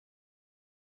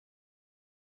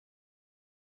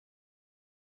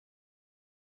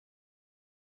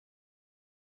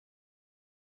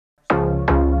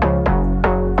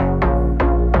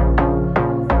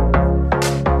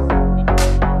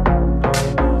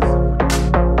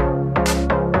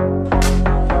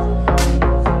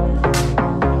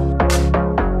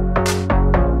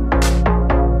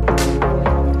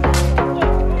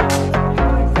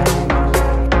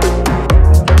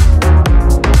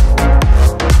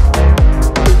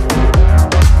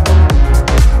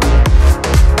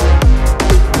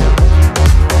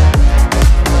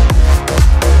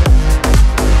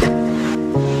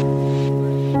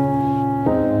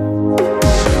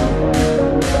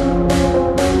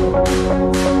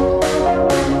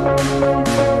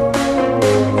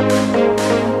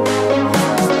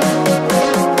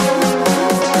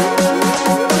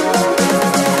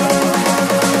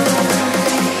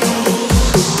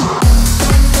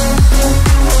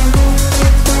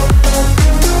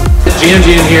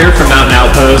GMG in here from Mountain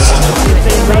Outpost.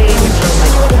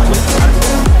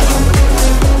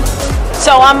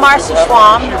 So I'm Marcy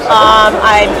Schwamm.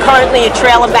 I'm currently a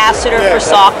trail ambassador for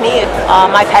Saucony.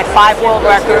 I've had 5 world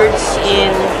records in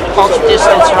ultra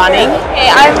distance running. Hey,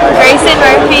 I'm Grayson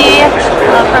Murphy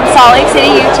from Salt Lake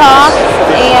City, Utah,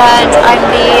 and I'm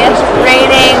the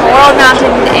reigning World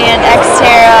Mountain and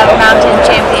Xterra Mountain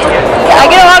Champion. I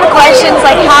get a lot of questions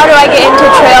like, how do I get into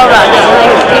trail running?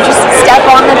 Like, you just step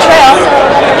on the trail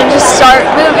and just start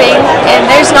moving, and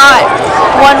there's not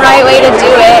one right way to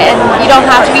do it, and you don't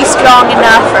have to be strong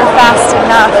enough or fast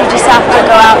enough. You just have to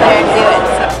go out there and do it.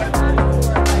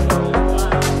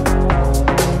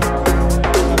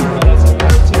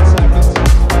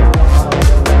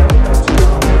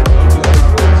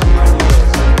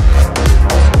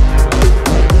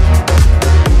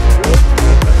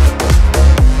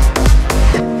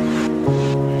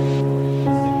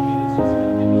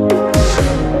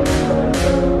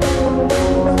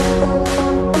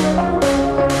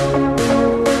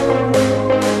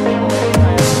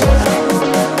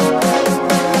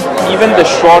 Even the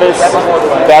shortest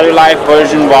battery life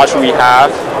version watch we have,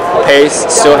 Pace,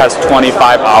 still has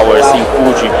 25 hours in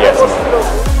full GPS.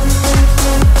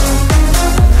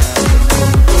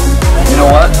 You know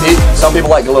what? Some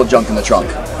people like a little junk in the trunk,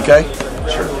 okay?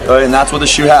 Sure. And that's what the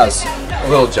shoe has. A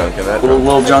little junk in that.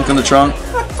 Little junk in the trunk.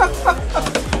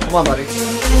 Come on,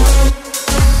 buddy.